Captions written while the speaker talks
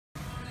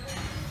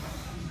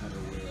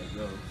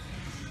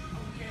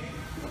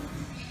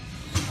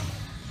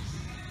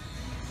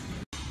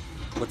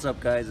What's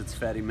up guys, it's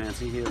Fatty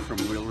Mancy here from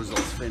Real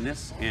Results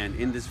Fitness, and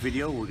in this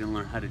video we're going to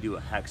learn how to do a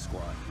hack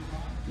squat.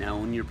 Now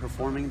when you're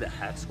performing the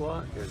hack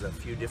squat, there's a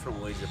few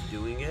different ways of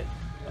doing it.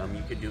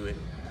 You could do it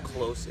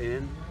close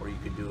in or you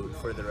could do it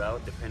further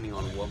out depending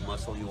on what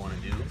muscle you want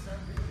to do.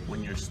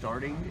 When you're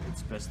starting,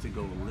 it's best to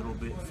go a little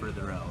bit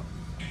further out.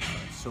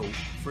 So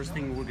first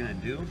thing we're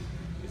going to do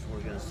is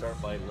we're going to start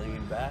by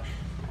laying back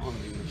on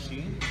the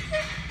machine,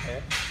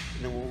 okay?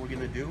 And then what we're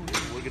going to do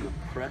is we're going to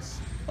press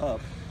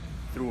up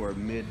through our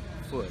mid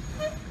foot.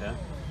 Okay?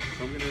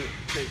 So I'm going to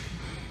take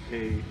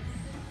a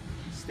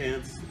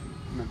stance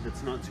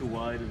that's not too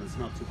wide and that's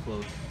not too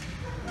close.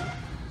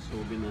 So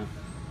we're going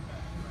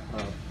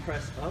to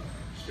press up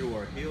through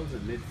our heels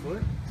and mid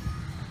foot,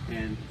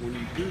 and when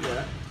you do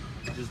that,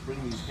 you just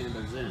bring these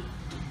handles in.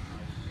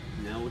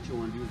 Now what you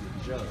want to do is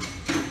adjust.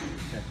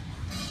 Okay.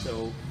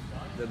 So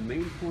the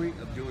main point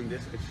of doing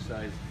this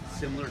exercise,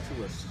 similar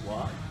to a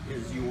squat,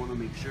 is you want to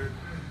make sure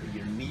that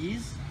your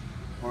knees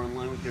are in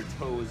line with your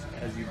toes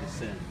as you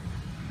descend.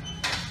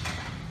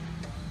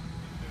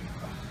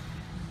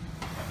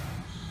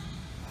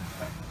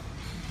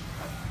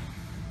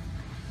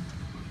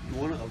 You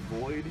want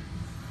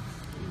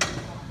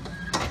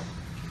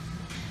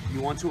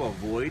to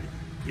avoid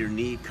your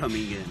knee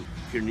coming in.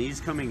 If your knee's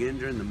coming in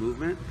during the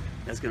movement,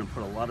 that's going to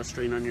put a lot of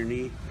strain on your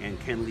knee and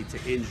can lead to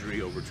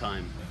injury over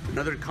time.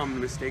 Another common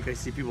mistake I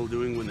see people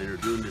doing when they're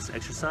doing this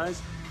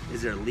exercise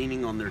is they're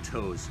leaning on their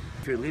toes.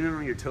 If you're leaning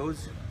on your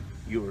toes,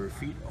 your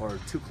feet are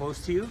too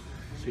close to you,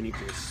 so you need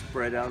to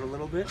spread out a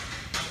little bit,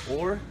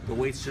 or the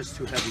weight's just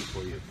too heavy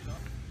for you.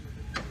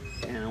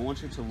 And I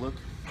want you to look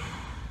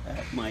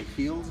at my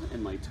heels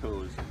and my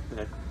toes.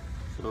 Okay?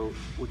 So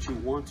what you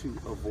want to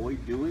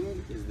avoid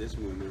doing is this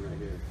movement right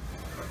here.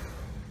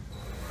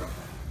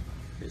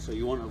 Okay, so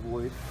you want to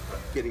avoid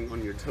getting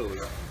on your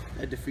toes.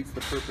 That defeats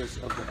the purpose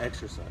of the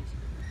exercise.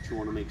 What you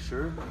want to make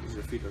sure is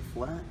your feet are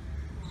flat,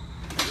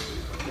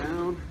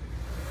 down,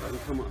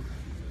 and come up.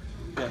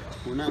 Okay,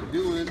 we're not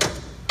doing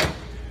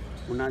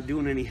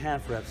any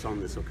half reps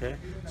on this, okay?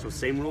 So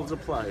same rules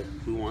apply.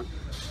 We want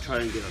to try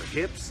and get our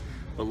hips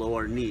below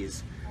our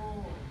knees.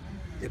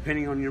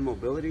 Depending on your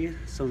mobility,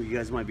 some of you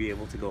guys might be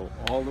able to go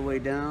all the way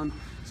down.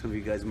 Some of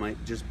you guys might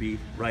just be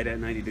right at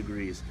 90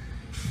 degrees.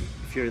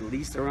 If you're at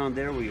least around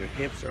there where your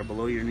hips are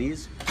below your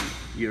knees,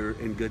 you're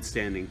in good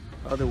standing.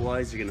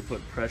 Otherwise, you're gonna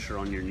put pressure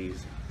on your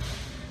knees.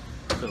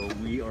 So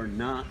we are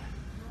not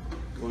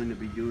going to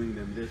be doing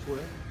them this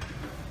way,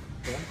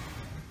 okay?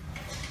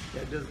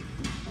 That does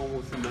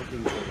almost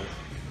nothing for us.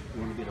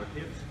 We wanna get our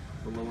hips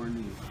below our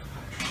knees,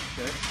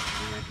 okay?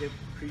 And our hip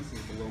crease is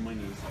below my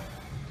knees.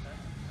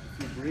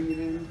 If you bring it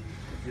in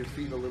with your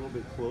feet a little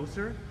bit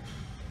closer,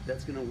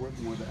 that's going to work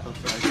more the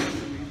outside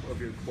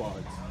of your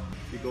quads.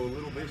 If you go a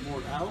little bit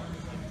more out,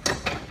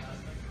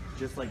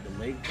 just like the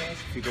leg press,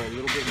 if you go a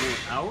little bit more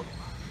out,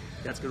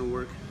 that's going to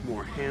work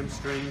more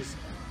hamstrings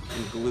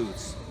and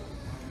glutes,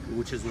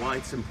 which is why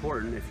it's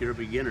important if you're a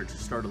beginner to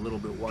start a little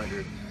bit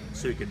wider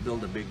so you can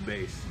build a big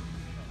base.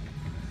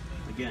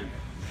 Again,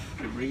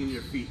 if you're bringing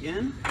your feet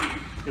in,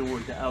 it's going to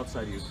work the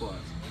outside of your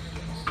quads.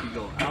 If you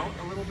go out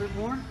a little bit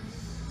more,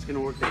 it's going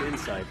to work the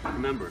inside.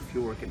 Remember, if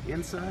you're working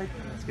inside,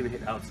 it's going to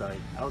hit outside,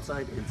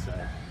 outside,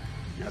 inside.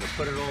 Now to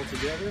put it all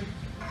together,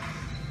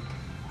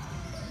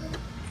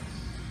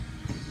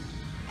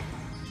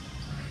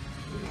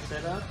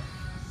 set up,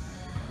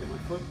 get my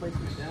foot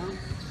placement down,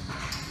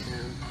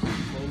 and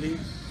slowly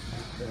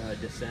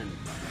descend.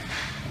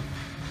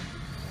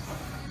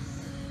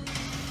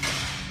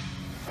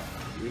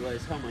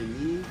 Realize how my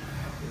knee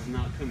is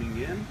not coming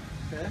in,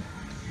 okay?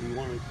 We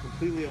want to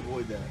completely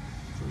avoid that.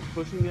 So we're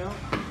pushing out,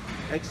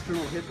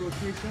 external hip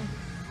rotation.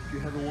 If you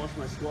haven't watched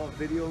my squat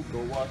video,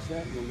 go watch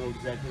that. You'll know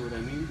exactly what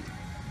I mean.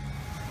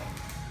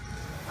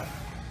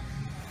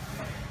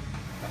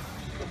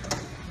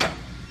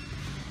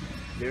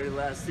 Very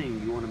last thing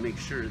you want to make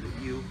sure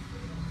that you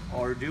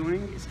are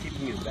doing is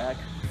keeping your back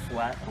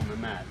flat on the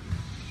mat.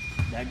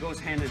 That goes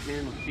hand in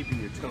hand with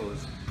keeping your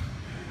toes.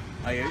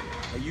 I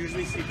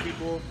usually see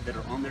people that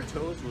are on their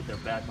toes with their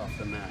back off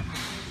the mat.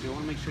 So you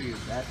want to make sure your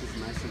back is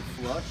nice and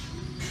flush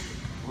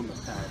on the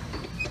pad.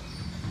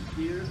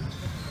 Here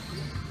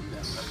and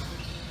down.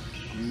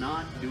 I'm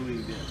not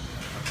doing this.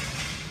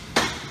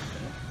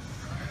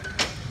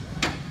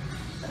 Okay.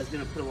 That's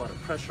going to put a lot of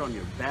pressure on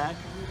your back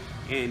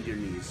and your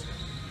knees.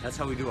 That's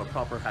how we do a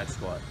proper hack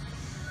squat.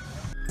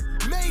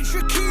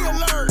 Major key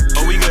alert!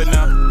 Oh, we good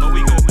now. Oh,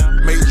 we good now.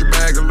 Major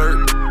bag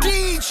alert.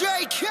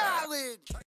 DJ Khaled!